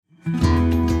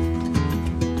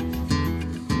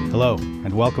Hello,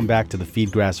 and welcome back to the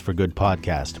Feed Grass for Good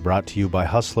podcast, brought to you by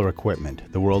Hustler Equipment,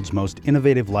 the world's most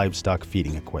innovative livestock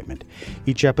feeding equipment.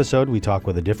 Each episode, we talk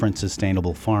with a different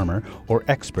sustainable farmer or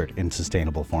expert in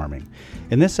sustainable farming.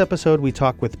 In this episode, we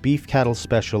talk with beef cattle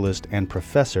specialist and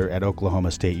professor at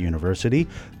Oklahoma State University,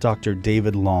 Dr.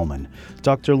 David Lalman.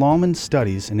 Dr. Lalman's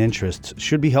studies and interests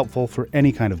should be helpful for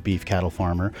any kind of beef cattle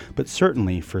farmer, but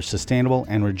certainly for sustainable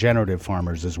and regenerative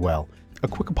farmers as well. A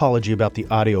quick apology about the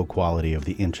audio quality of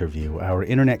the interview. Our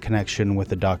internet connection with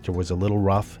the doctor was a little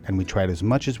rough, and we tried as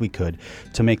much as we could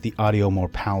to make the audio more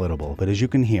palatable. But as you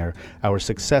can hear, our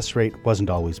success rate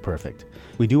wasn't always perfect.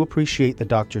 We do appreciate the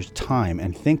doctor's time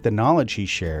and think the knowledge he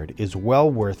shared is well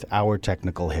worth our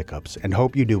technical hiccups, and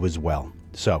hope you do as well.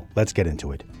 So, let's get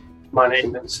into it. My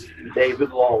name is David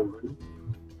Lalman.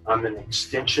 I'm an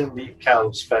extension beef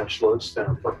cattle specialist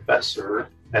and a professor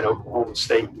at Oklahoma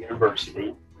State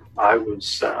University. I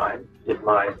did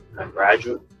my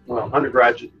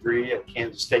undergraduate degree at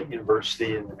Kansas State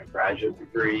University, and then a graduate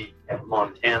degree at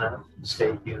Montana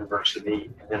State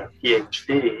University, and then a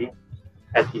PhD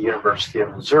at the University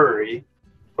of Missouri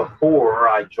before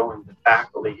I joined the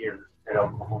faculty here at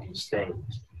Oklahoma State.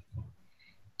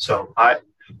 So I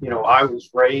was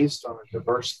raised on a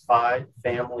diversified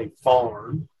family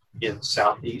farm in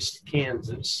southeast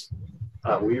Kansas.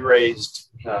 We raised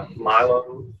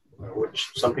milo, which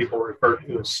some people refer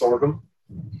to as sorghum,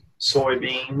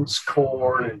 soybeans,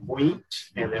 corn, and wheat.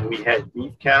 And then we had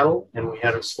beef cattle and we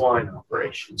had a swine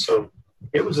operation. So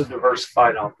it was a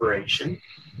diversified operation.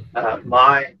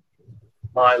 My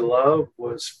love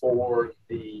was for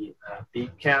the beef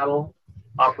cattle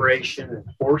operation and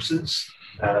horses.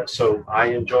 So I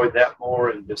enjoyed that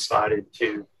more and decided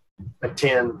to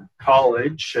attend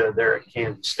college there at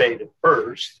Kansas State at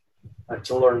first.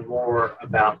 To learn more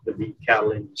about the beef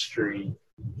cattle industry.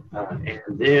 And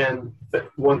then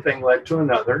one thing led to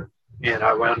another, and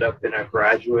I wound up in a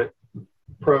graduate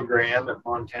program at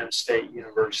Montana State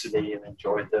University and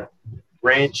enjoyed the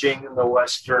ranching and the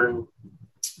Western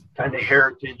kind of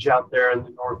heritage out there in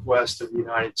the Northwest of the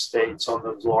United States on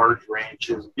those large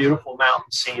ranches, beautiful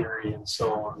mountain scenery and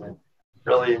so on, and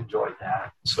really enjoyed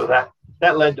that. So that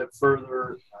led to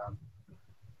further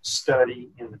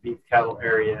study in the beef cattle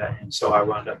area, and so I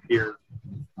wound up here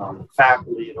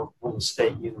faculty at Oklahoma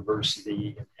State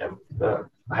University.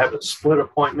 I have a split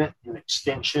appointment in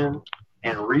extension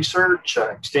and research.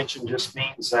 Extension just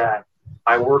means that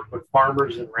I work with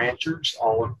farmers and ranchers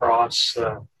all across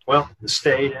the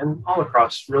state and all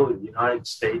across really the United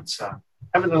States.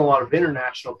 Haven't done a lot of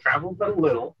international travel, but a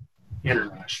little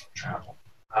international travel.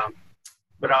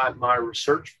 But my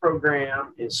research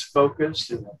program is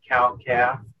focused in the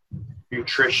cow-calf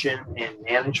nutrition and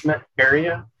management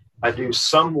area. I do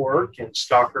some work in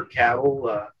stocker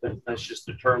cattle. That's just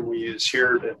a term we use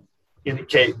here to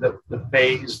indicate the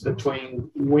phase between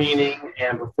weaning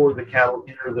and before the cattle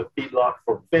enter the feedlot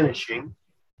for finishing.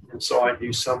 And so I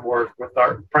do some work with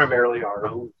primarily our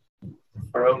own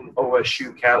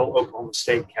OSU cattle, Oklahoma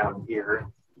State cattle here.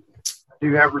 I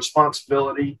do have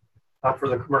responsibility for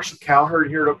the commercial cow herd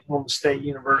here at Oklahoma State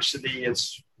University.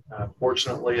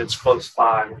 Fortunately, it's close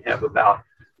by. We have about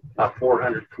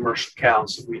 400 commercial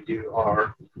cows that we do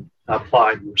our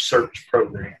applied research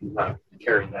program to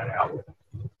carry that out with.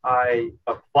 I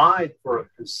applied for a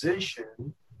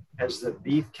position as the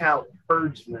beef cattle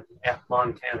herdsman at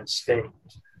Montana State.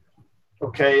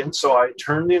 Okay, and so I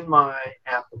turned in my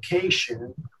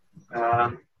application.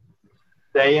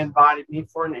 They invited me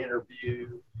for an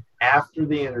interview. After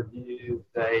the interview,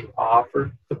 they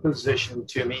offered the position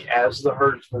to me as the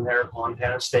herdsman there at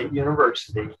Montana State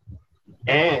University.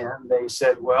 And they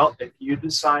said, well, if you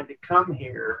decide to come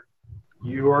here,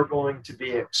 you are going to be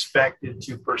expected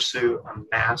to pursue a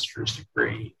master's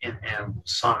degree in animal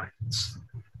science.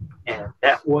 And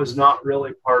that was not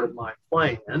really part of my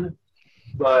plan,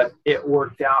 but it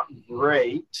worked out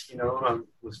great. I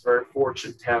was very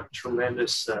fortunate to have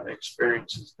tremendous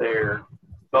experiences there,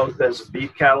 both as a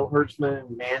beef cattle herdsman,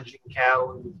 managing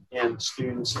cattle and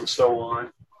students and so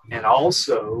on, and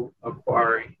also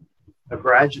acquiring a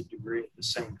graduate degree at the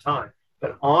same time.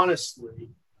 But honestly,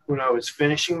 when I was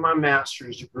finishing my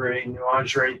master's degree, knew I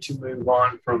was ready to move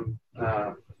on from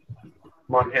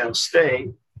Montana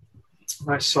State,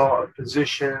 I saw a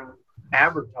position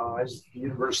advertised at the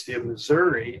University of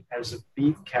Missouri as a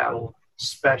beef cattle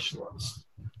specialist.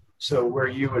 So where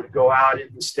you would go out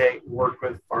in the state and work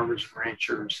with farmers and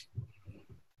ranchers,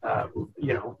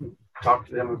 talk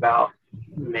to them about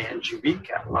managing beef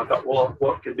cattle. I thought, well,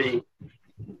 what could be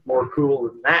more cool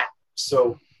than that?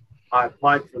 So I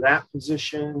applied for that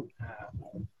position,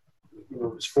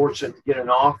 was fortunate to get an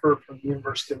offer from the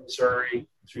University of Missouri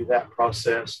through that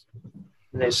process.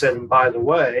 And they said, and by the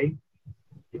way,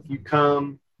 if you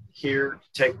come here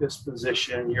to take this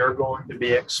position, you're going to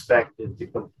be expected to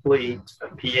complete a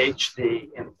PhD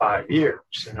in 5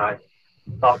 years. And I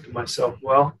thought to myself,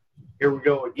 well, here we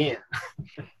go again.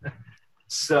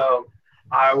 So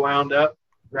I wound up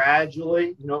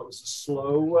gradually, it was a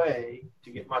slow way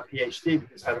to get my PhD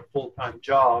because I had a full-time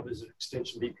job as an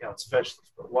extension beef cattle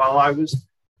specialist. But while I was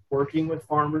working with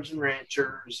farmers and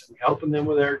ranchers and helping them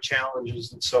with their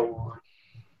challenges and so on,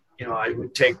 I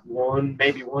would take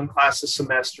maybe one class a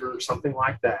semester or something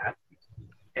like that,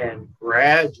 and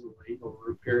gradually,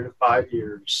 over a period of 5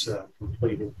 years,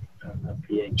 completed a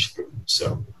PhD.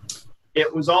 So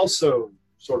it was also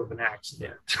sort of an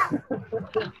accident.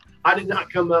 I did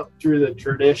not come up through the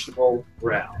traditional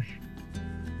route.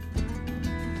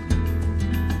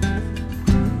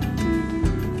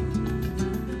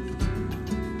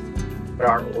 But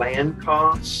our land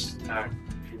costs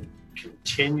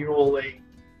continually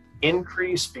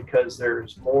increase because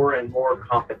there's more and more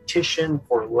competition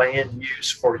for land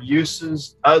use or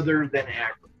uses other than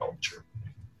agriculture.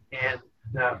 And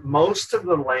most of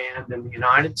the land in the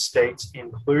United States,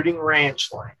 including ranch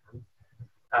land,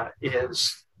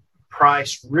 is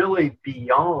priced really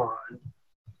beyond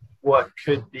what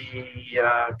could be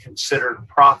considered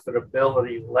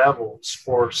profitability levels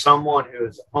for someone who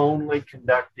is only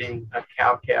conducting a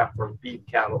cow-calf or beef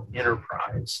cattle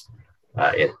enterprise.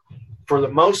 For the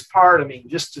most part,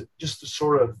 just to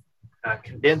sort of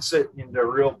condense it into a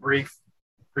real brief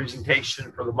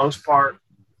presentation, for the most part,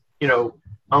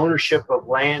 ownership of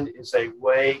land is a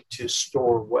way to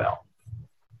store wealth.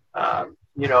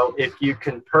 If you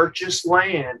can purchase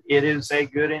land, it is a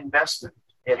good investment.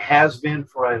 It has been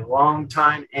for a long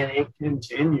time, and it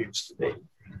continues to be.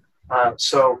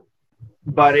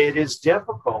 But it is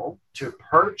difficult to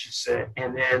purchase it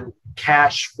and then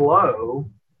cash flow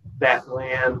that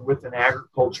land with an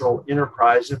agricultural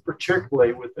enterprise, and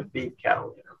particularly with a beef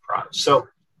cattle enterprise. So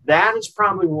that is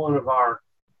probably one of our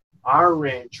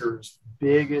ranchers'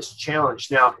 biggest challenge.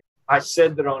 Now, I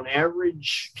said that on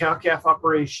average, cow-calf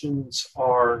operations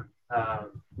are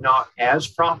not as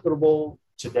profitable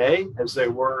today as they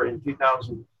were in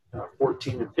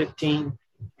 2014 and 15,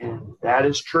 and that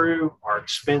is true. Our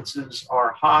expenses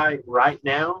are high right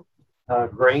now.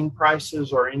 Grain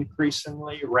prices are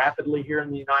increasingly rapidly here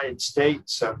in the United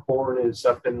States. Corn is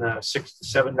up in the $6 to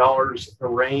 $7 a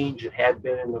range. It had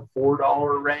been in the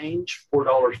 $4 range,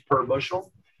 $4 per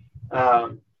bushel.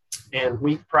 And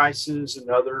wheat prices,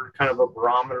 another kind of a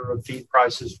barometer of feed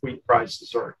prices, wheat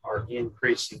prices are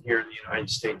increasing here in the United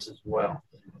States as well.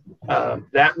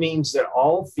 That means that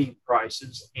all feed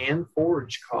prices and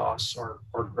forage costs are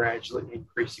gradually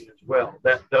increasing as well.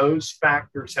 That those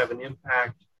factors have an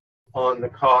impact on the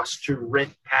cost to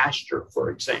rent pasture, for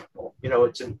example.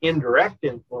 It's an indirect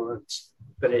influence,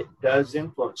 but it does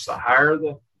influence. The higher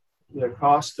the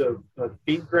cost of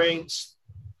feed grains,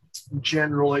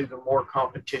 generally the more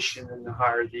competition and the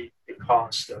higher the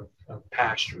cost of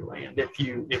pasture land. If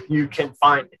you can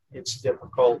find it, it's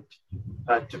difficult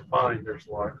to find. There's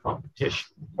a lot of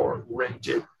competition for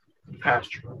rented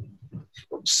pasture land.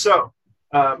 So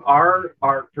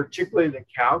our particularly the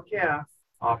cow-calf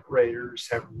operators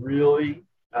have really,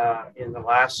 in the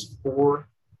last 4,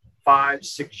 5,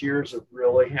 6 years, have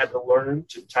really had to learn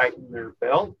to tighten their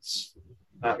belts.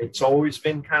 It's always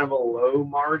been kind of a low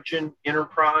margin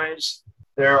enterprise.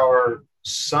 There are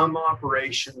some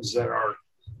operations that are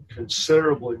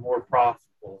considerably more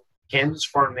profitable. Kansas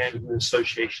Farm Management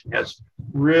Association has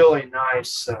really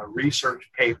nice research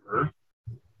paper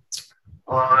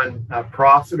on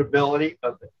profitability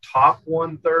of the top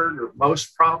 1/3 or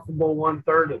most profitable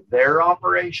 1/3 of their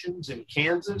operations in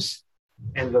Kansas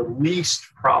and the least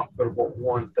profitable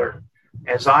 1/3.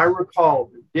 As I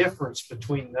recall, the difference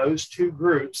between those two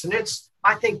groups, and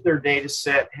I think their data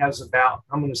set has about,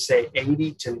 I'm going to say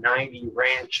 80 to 90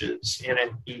 ranches in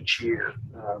it each year.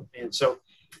 And so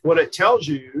what it tells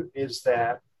you is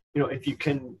that, if you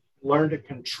can learn to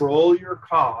control your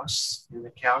costs in the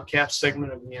cow-calf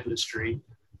segment of the industry,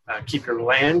 keep your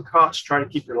land costs, try to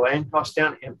keep your land costs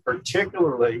down, and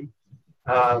particularly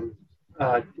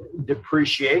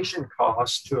depreciation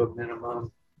costs to a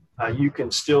minimum, you can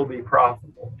still be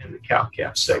profitable in the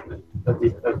cow-calf segment of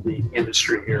the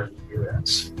industry here in the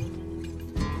U.S.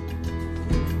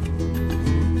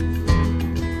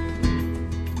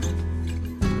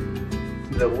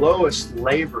 The lowest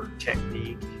labor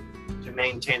technique to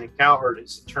maintain a cow herd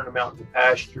is to turn them out in the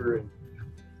pasture and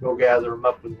go gather them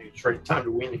up when it's ready time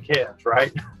to wean the calves,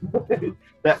 right?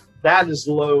 that is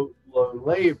low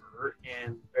labor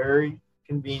and very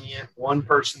convenient. One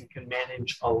person can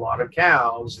manage a lot of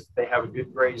cows if they have a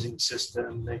good grazing system.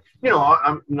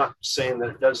 I'm not saying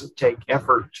that it doesn't take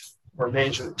effort or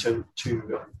management to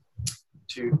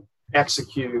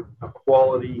execute a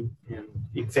quality and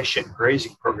efficient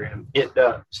grazing program. It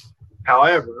does.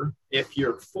 However, if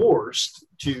you're forced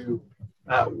to,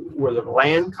 where the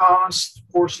land cost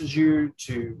forces you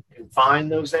to confine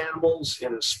those animals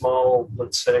in a small,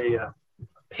 let's say,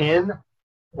 pen,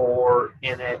 or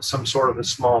in some sort of a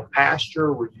small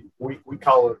pasture where we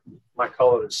might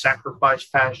call it a sacrifice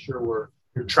pasture, where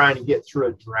you're trying to get through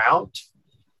a drought,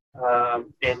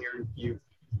 and you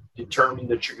determine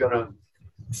that you're going to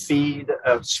feed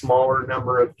a smaller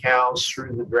number of cows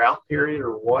through the drought period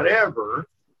or whatever.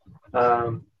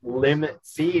 Limit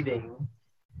feeding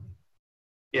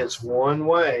is one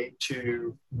way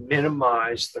to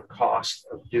minimize the cost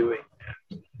of doing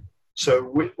that. So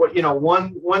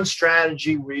one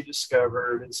strategy we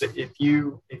discovered is that if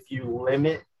you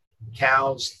limit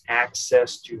cows'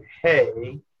 access to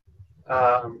hay,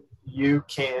 you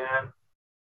can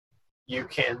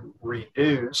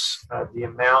reduce the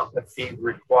amount of feed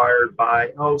required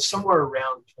by somewhere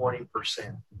around 20%.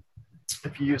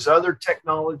 If you use other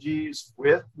technologies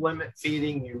with limit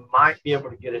feeding, you might be able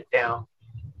to get it down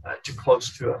to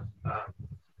close to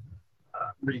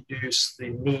reduce the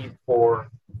need for,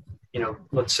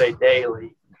 let's say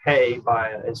daily hay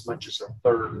by as much as a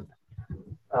third.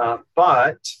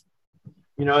 But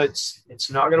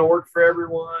it's not going to work for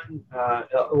everyone.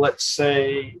 Let's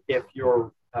say if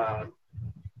you're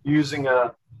using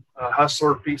a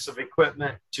hustler piece of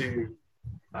equipment to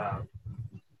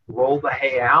roll the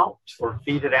hay out or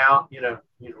feed it out,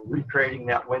 recreating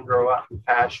that windrow out in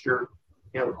pasture,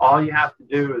 all you have to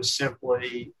do is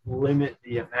simply limit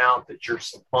the amount that you're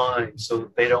supplying so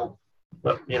that they don't.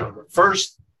 But the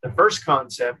first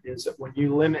concept is that when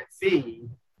you limit feed,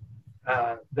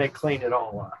 they clean it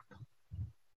all up.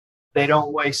 They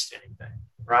don't waste anything,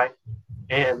 right?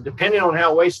 And depending on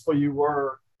how wasteful you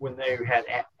were when they had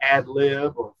ad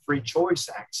lib or free choice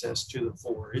access to the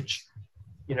forage,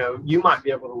 you might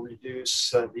be able to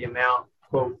reduce the amount,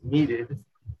 quote, needed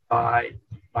by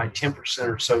 10%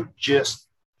 or so just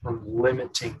from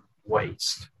limiting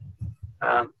waste.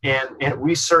 And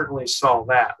we certainly saw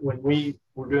that when we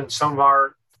were doing some of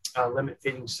our limit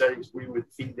feeding studies. We would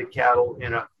feed the cattle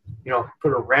in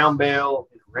put a round bale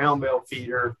in a round bale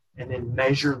feeder, and then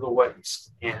measure the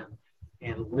waste and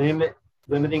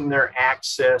limiting their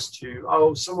access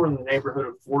to somewhere in the neighborhood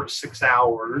of 4 to 6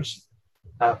 hours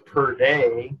per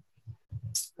day,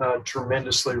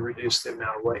 tremendously reduce the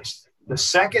amount of waste. The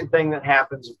second thing that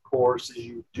happens, of course, is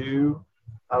you do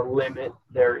limit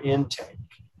their intake.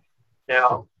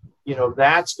 Now,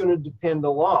 that's going to depend a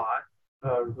lot.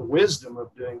 The wisdom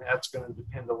of doing that's going to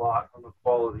depend a lot on the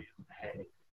quality of the hay.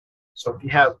 So if you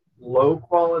have low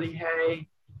quality hay,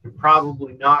 you're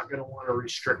probably not going to want to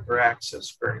restrict their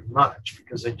access very much,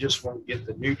 because they just won't get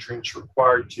the nutrients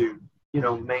required to,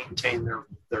 maintain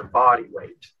their body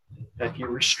weight. And if you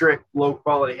restrict low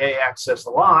quality hay access a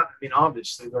lot,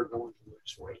 obviously they're going to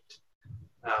lose weight.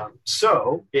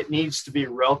 So it needs to be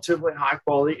relatively high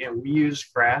quality, and we use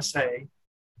grass hay,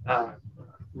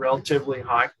 relatively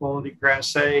high quality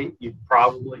grass hay. You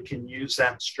probably can use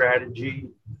that strategy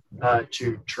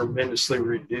to tremendously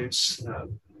reduce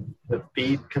the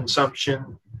feed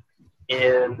consumption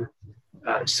in,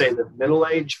 say, the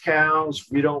middle-aged cows.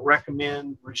 We don't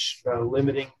recommend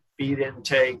limiting feed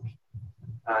intake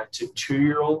to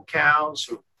 2-year-old cows.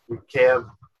 We have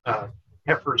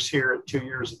heifers here at 2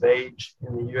 years of age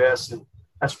in the U.S., and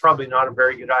that's probably not a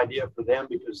very good idea for them,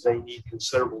 because they need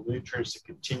considerable nutrients to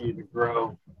continue to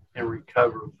grow and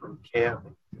recover from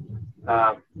calving.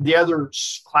 The other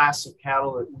class of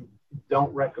cattle that we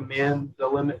don't recommend the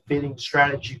limit feeding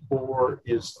strategy for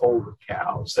is older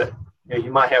cows. That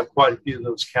you might have quite a few of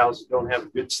those cows that don't have a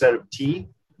good set of teeth,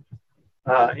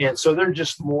 and so they're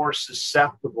just more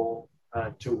susceptible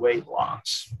to weight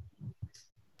loss,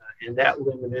 and that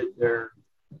limited their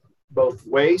both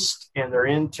waste and their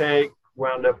intake.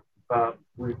 Wound up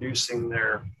reducing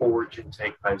their forage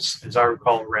intake by, as I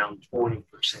recall, around 20%,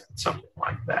 something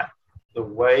like that. The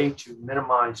way to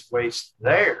minimize waste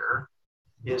there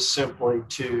is simply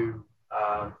to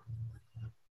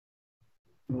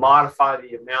modify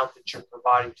the amount that you're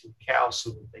providing to the cow so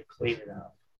that they clean it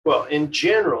up. Well, in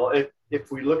general,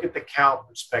 if we look at the cow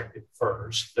perspective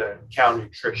first, the cow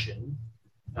nutrition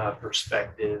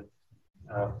perspective,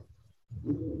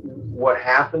 what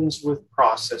happens with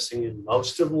processing, in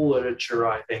most of the literature,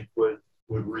 I think, would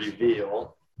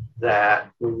reveal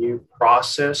that when you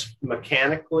process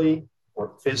mechanically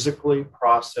or physically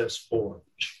process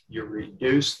forage, you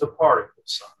reduce the particle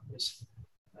size,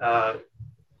 uh,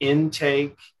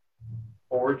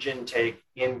 forage intake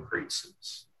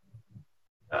increases.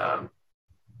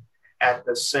 At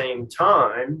the same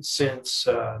time, since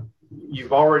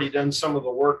you've already done some of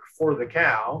the work for the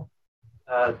cow,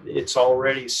 it's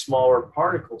already smaller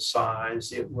particle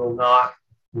size. It will not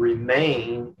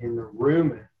remain in the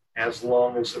rumen as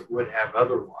long as it would have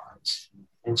otherwise.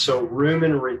 And so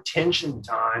rumen retention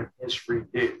time is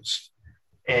reduced.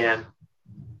 And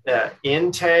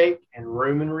intake and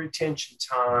rumen retention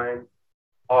time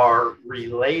are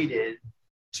related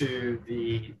to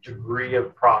the degree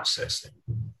of processing.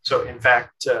 So in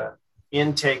fact,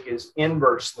 intake is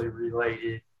inversely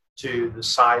related to the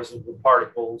size of the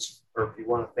particles, or if you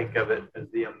want to think of it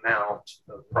as the amount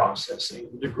of processing,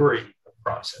 degree of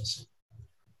processing.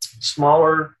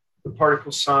 Smaller the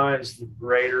particle size, the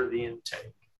greater the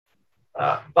intake.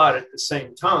 But at the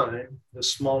same time, the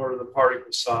smaller the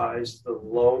particle size, the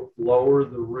lower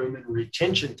the rumen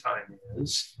retention time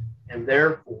is, and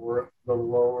therefore the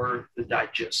lower the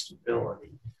digestibility.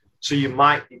 So you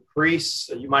might increase,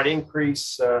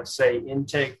 say,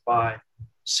 intake by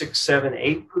 6, 7,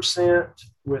 8%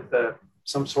 with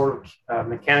some sort of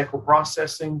mechanical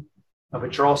processing,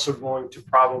 but you're also going to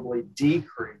probably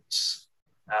decrease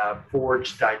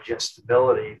forage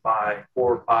digestibility by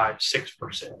 4, 5,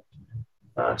 6%.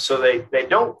 So they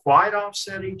don't quite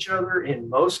offset each other in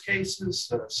most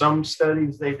cases. Some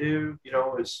studies they do,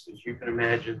 as you can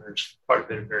imagine, there's quite a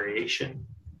bit of variation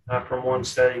from one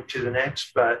study to the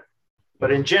next. But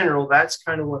in general, that's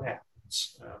kind of what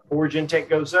happens. Forage intake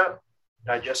goes up,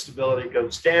 digestibility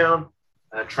goes down,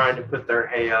 trying to put their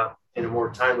hay up in a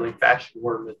more timely fashion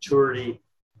where maturity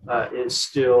is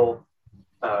still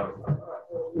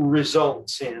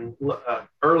results in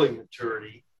early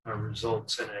maturity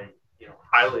results in a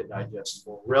highly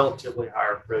digestible, relatively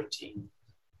higher protein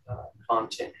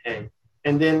content hay.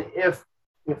 And then if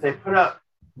they put up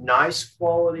nice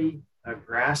quality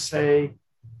grass hay,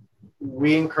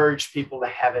 we encourage people to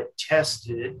have it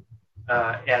tested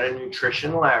at a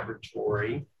nutrition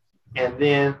laboratory. And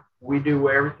then we do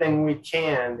everything we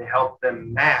can to help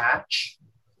them match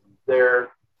their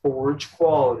forage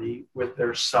quality with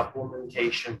their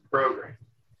supplementation program.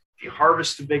 If you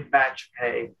harvest a big batch of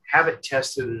hay, have it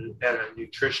tested at a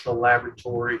nutritional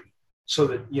laboratory so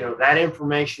that, that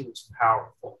information is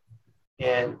powerful.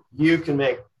 And you can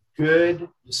make good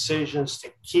decisions to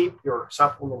keep your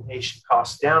supplementation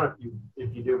costs down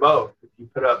if you do both. If you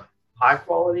put up high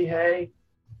quality hay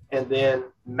and then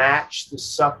match the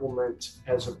supplement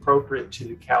as appropriate to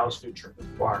the cow's nutrient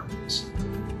requirements.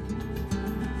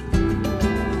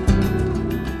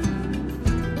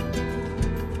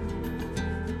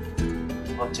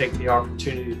 I'll take the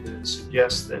opportunity to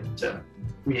suggest that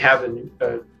we have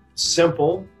a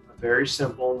very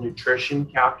simple nutrition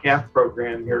cow-calf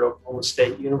program here at Oklahoma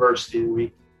State University that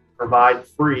we provide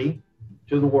free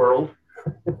to the world.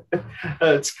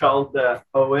 It's called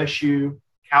OSU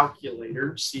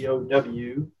Calculator,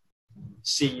 COWCULATOR,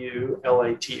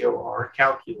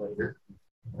 Calculator.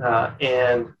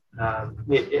 And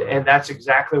that's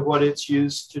exactly what it's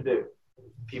used to do.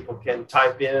 People can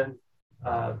type in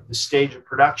the stage of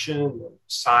production, the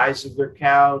size of their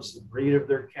cows, the breed of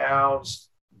their cows,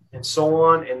 and so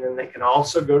on. And then they can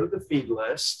also go to the feed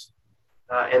list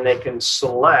and they can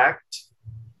select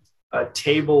a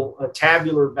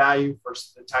tabular value for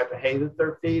the type of hay that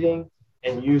they're feeding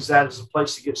and use that as a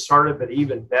place to get started. But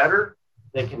even better,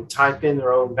 they can type in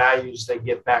their own values they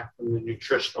get back from the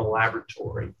nutritional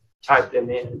laboratory, type them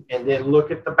in, and then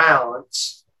look at the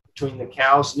balance between the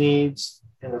cow's needs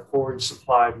and the forage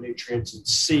supply of nutrients and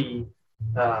see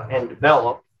and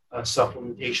develop a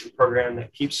supplementation program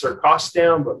that keeps their costs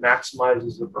down but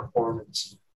maximizes the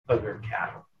performance of their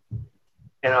cattle.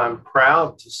 And I'm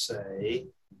proud to say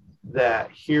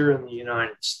that here in the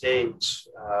United States,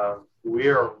 we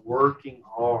are working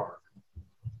hard.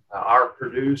 Our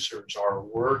producers are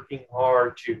working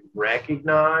hard to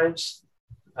recognize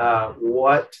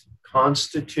what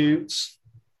constitutes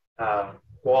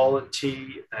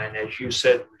quality and, as you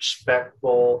said,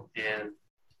 respectful and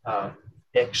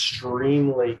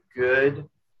extremely good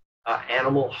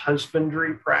animal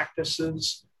husbandry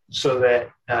practices so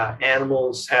that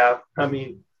animals have,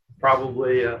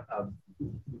 probably a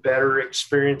better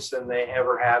experience than they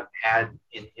ever have had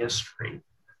in history.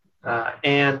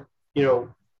 And,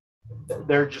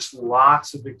 there are just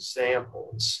lots of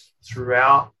examples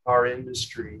throughout our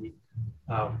industry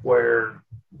where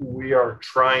we are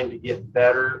trying to get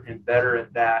better and better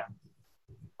at that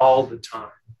all the time.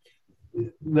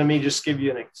 Let me just give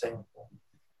you an example.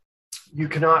 you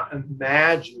cannot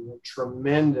imagine the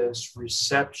tremendous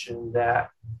reception that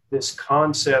this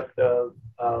concept of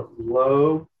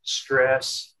low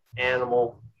stress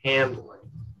animal handling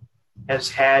has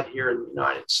had here in the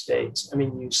United States. I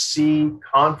mean, you see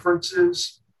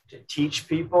conferences to teach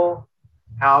people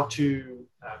how to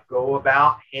go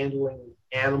about handling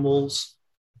animals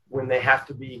when they have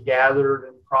to be gathered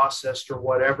and processed or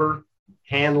whatever,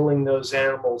 handling those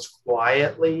animals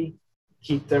quietly,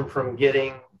 keep them from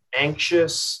getting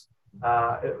anxious,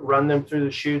 run them through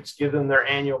the chutes, give them their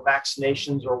annual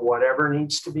vaccinations or whatever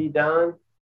needs to be done.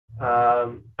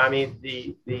 I mean,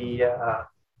 the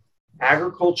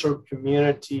agricultural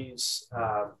community's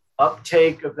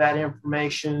uptake of that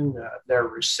information, their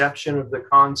reception of the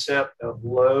concept of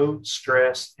low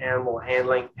stress animal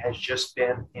handling has just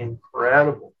been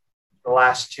incredible the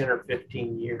last 10 or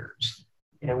 15 years.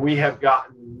 And we have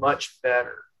gotten much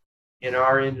better in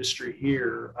our industry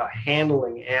here,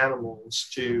 handling animals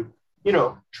to,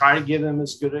 try to give them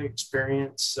as good an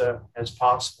experience as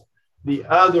possible. The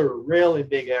other really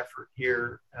big effort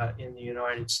here in the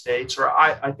United States, or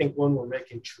I think one we're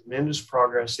making tremendous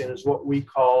progress in, is what we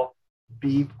call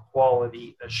beef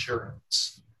quality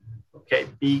assurance. Okay,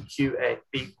 BQA,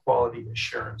 beef quality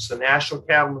assurance. The National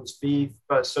Cattlemen's Beef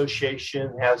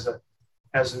Association has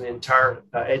an entire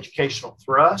educational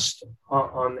thrust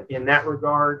in that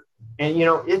regard. And,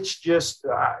 it's just,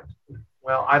 I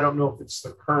don't know if it's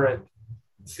the current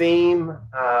theme,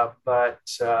 but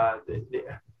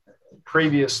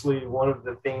previously one of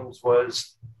the themes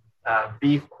was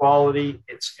beef quality.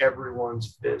 It's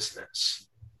everyone's business.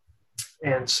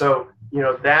 And so,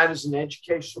 that is an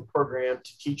educational program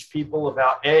to teach people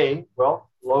about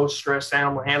low stress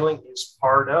animal handling is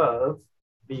part of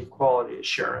beef quality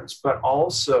assurance, but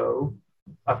also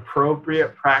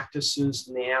appropriate practices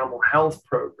in the animal health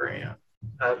program.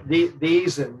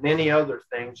 These and many other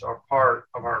things are part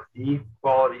of our beef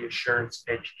quality assurance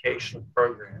educational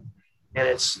program. And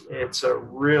it's a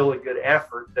really good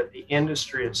effort that the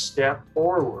industry has stepped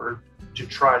forward to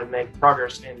try to make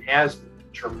progress, and has been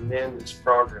tremendous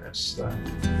progress.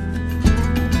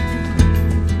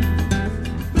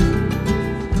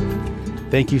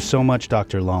 Thank you so much,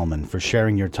 Dr. Lalman, for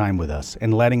sharing your time with us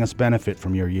and letting us benefit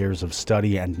from your years of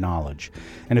study and knowledge.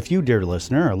 And if you, dear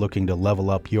listener, are looking to level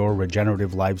up your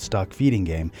regenerative livestock feeding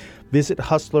game, visit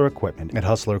Hustler Equipment at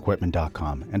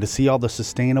hustlerequipment.com. And to see all the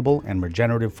sustainable and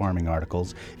regenerative farming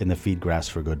articles in the Feed Grass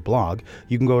for Good blog,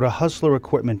 you can go to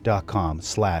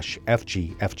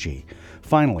hustlerequipment.com/FGFG.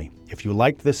 Finally, if you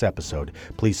liked this episode,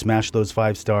 please smash those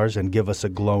 5 stars and give us a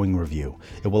glowing review.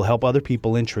 It will help other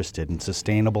people interested in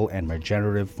sustainable and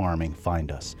regenerative farming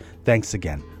find us. Thanks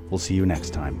again. We'll see you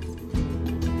next time.